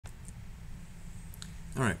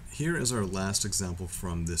Alright, here is our last example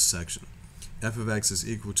from this section. F of x is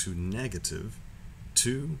equal to negative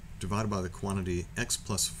 2 divided by the quantity x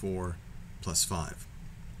plus 4 plus 5.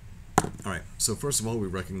 Alright, so first of all, we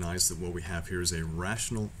recognize that what we have here is a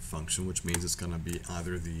rational function, which means it's going to be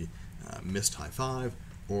either the missed high five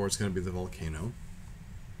or it's going to be the volcano.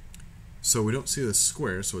 So we don't see the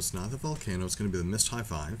square, so it's not the volcano, it's going to be the missed high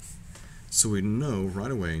five. So we know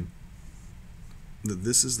right away that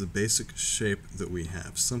this is the basic shape that we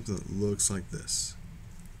have, something that looks like this.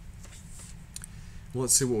 Well,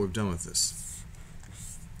 let's see what we've done with this.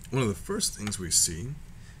 One of the first things we see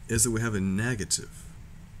is that we have a negative.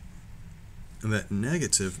 And that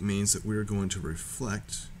negative means that we're going to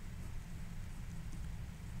reflect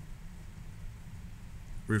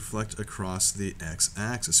across the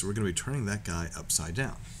x-axis. So we're going to be turning that guy upside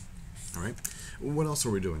down. All right. What else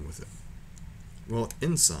are we doing with it? Well,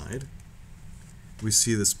 inside we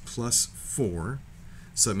see this plus 4,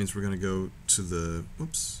 so that means we're going to go to the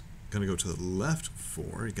left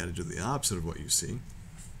 4. You got to do the opposite of what you see.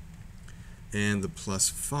 And the plus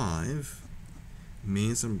 5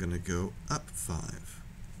 means I'm going to go up 5.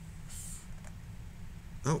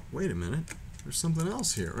 Oh, wait a minute. There's something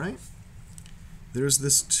else here, right? There's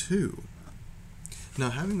this 2. Now,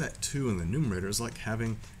 having that 2 in the numerator is like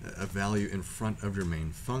having a value in front of your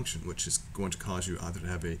main function, which is going to cause you either to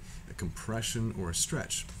have a compression or a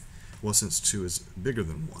stretch. Well, since 2 is bigger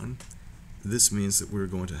than 1, this means that we're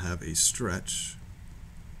going to have a stretch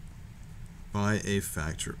by a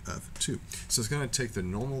factor of 2. So it's going to take the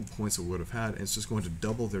normal points it would have had, and it's just going to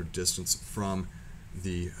double their distance from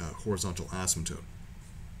the horizontal asymptote.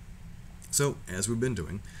 So, as we've been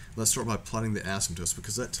doing, let's start by plotting the asymptotes,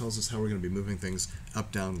 because that tells us how we're going to be moving things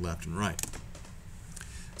up, down, left, and right.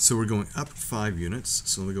 So we're going up 5 units,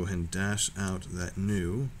 so we'll go ahead and dash out that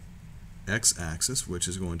new x-axis, which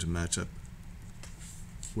is going to match up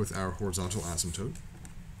with our horizontal asymptote.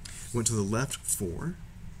 Went to the left 4,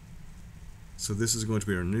 so this is going to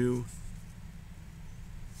be our new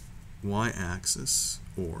y-axis,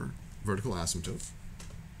 or vertical asymptote.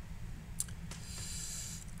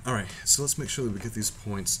 Alright, so let's make sure that we get these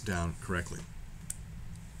points down correctly.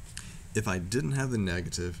 If I didn't have the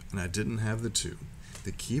negative and I didn't have the 2,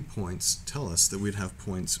 the key points tell us that we'd have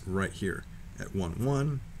points right here at 1,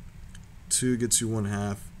 1, 2 gets you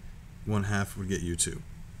 1/2, 1/2 would get you 2.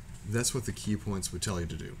 That's what the key points would tell you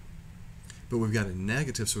to do. But we've got a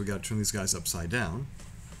negative, so we've got to turn these guys upside down.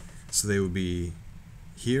 So they would be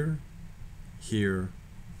here, here,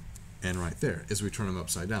 and right there as we turn them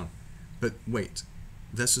upside down. But wait.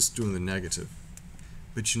 That's just doing the negative,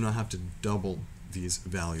 but you now have to double these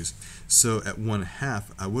values. So at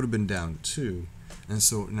 1/2, I would have been down 2, and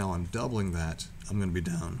so now I'm doubling that. I'm going to be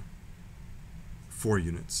down 4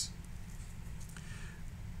 units.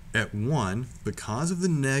 At 1, because of the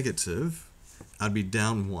negative, I'd be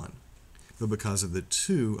down 1, but because of the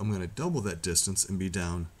 2, I'm going to double that distance and be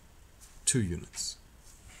down 2 units.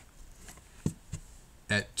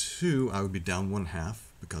 At 2, I would be down 1/2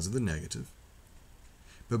 because of the negative.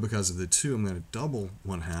 But because of the 2, I'm going to double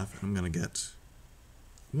 1/2, and I'm going to get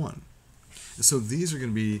 1. And so these are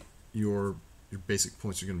going to be your basic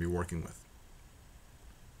points you're going to be working with.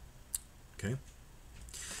 Okay?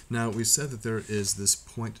 Now, we said that there is this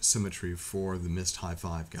point symmetry for the missed high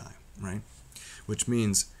five guy, right? Which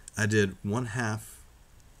means I did 1/2,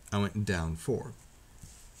 I went down 4.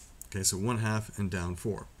 Okay, so 1/2 and down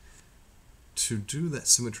 4. To do that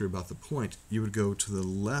symmetry about the point, you would go to the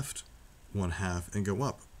left 1/2 and go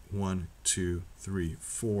up 1, 2, 3,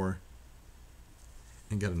 4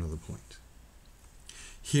 and get another point.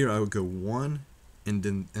 Here I would go 1 and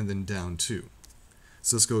then down 2.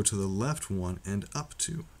 So let's go to the left 1 and up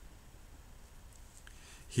 2.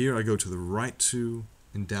 Here I go to the right 2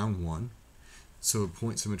 and down 1. So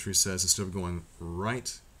point symmetry says instead of going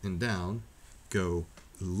right and down, go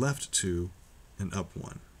left 2 and up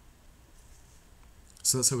 1.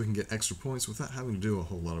 So that's how we can get extra points without having to do a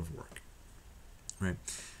whole lot of work. Right.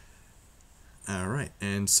 All right,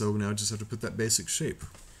 and so now I just have to put that basic shape.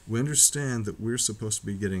 We understand that we're supposed to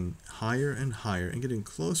be getting higher and higher and getting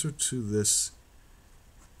closer to this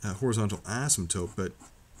horizontal asymptote, but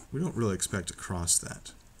we don't really expect to cross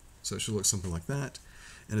that. So it should look something like that.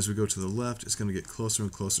 And as we go to the left, it's going to get closer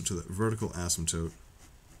and closer to that vertical asymptote.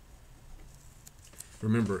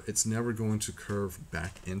 Remember, it's never going to curve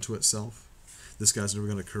back into itself. This guy's never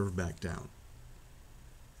going to curve back down.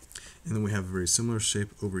 And then we have a very similar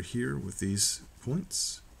shape over here with these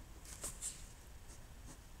points.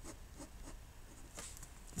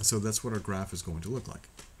 And so that's what our graph is going to look like.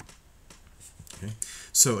 Okay.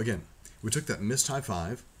 So again, we took that missed high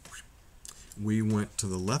five, we went to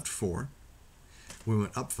the left 4, we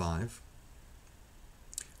went up 5.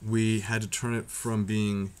 We had to turn it from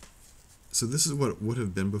being, so this is what it would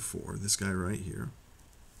have been before, this guy right here.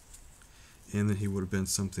 And then he would have been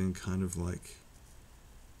something kind of like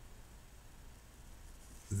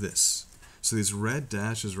this. So these red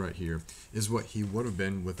dashes right here is what he would have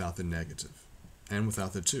been without the negative and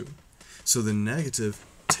without the 2. So the negative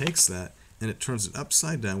takes that and it turns it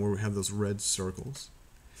upside down where we have those red circles.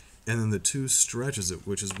 And then the 2 stretches it,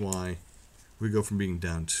 which is why we go from being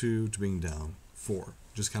down 2 to being down 4,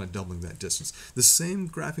 just kind of doubling that distance. The same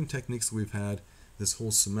graphing techniques that we've had this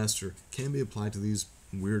whole semester can be applied to these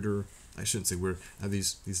weirder, I shouldn't say weird,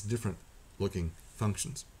 these different looking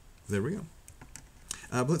functions. There we go.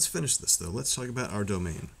 But let's finish this though. Let's talk about our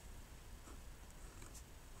domain.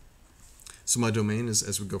 So my domain is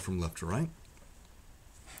as we go from left to right.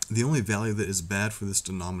 The only value that is bad for this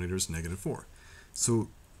denominator is -4. So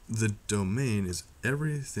the domain is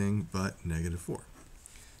everything but -4.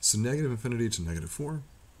 So -infinity to -4,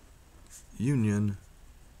 union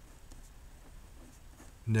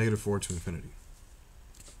 -4 to infinity.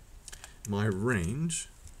 My range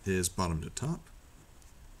is bottom to top.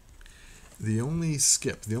 The only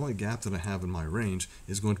gap that I have in my range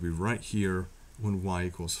is going to be right here when y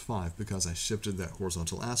equals 5 because I shifted that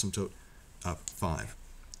horizontal asymptote up 5.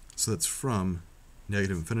 So that's from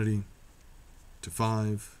 -infinity to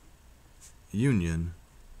 5, union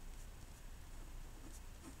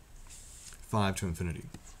 5 to infinity.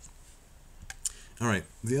 All right,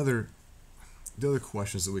 the other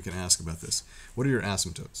questions that we can ask about this. What are your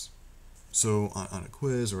asymptotes? So on a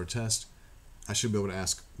quiz or a test, I should be able to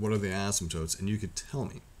ask, what are the asymptotes? And you could tell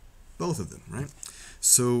me both of them, right?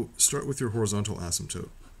 So start with your horizontal asymptote.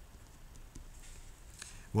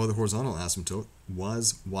 Well, the horizontal asymptote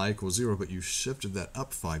was y equals 0, but you shifted that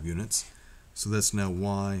up 5 units. So that's now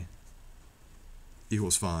y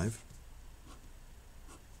equals 5.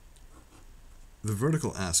 The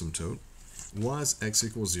vertical asymptote was x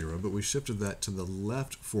equals 0, but we shifted that to the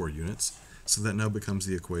left 4 units. So that now becomes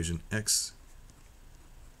the equation x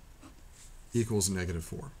equals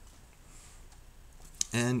 -4.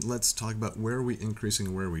 And let's talk about where are we increasing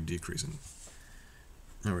and where are we decreasing.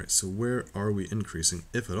 All right, so where are we increasing,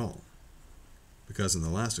 if at all? Because in the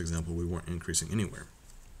last example, we weren't increasing anywhere.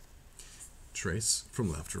 Trace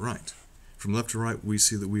from left to right. From left to right, we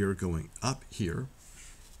see that we are going up here.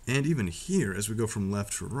 And even here, as we go from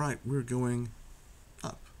left to right, we're going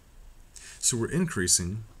up. So we're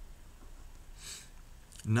increasing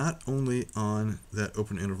not only on that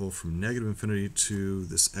open interval from -infinity to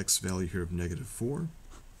this x value here of -4,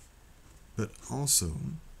 but also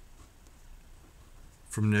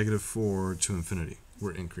from -4 to infinity,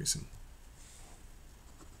 we're increasing.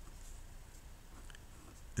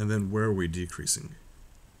 And then where are we decreasing?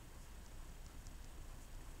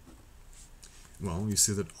 Well, you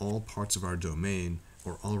see that all parts of our domain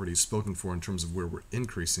are already spoken for in terms of where we're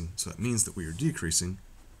increasing, so that means that we are decreasing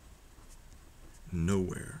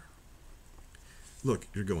nowhere. Look,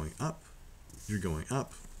 you're going up, you're going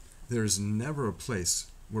up. There's never a place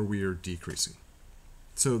where we are decreasing.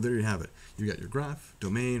 So there you have it. You got your graph,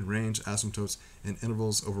 domain, range, asymptotes, and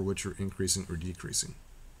intervals over which you're increasing or decreasing.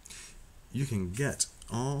 You can get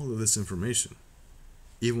all of this information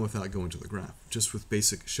even without going to the graph, just with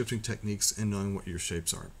basic shifting techniques and knowing what your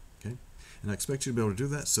shapes are. Okay? And I expect you to be able to do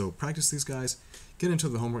that, so practice these guys, get into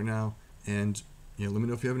the homework now, and let me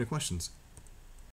know if you have any questions.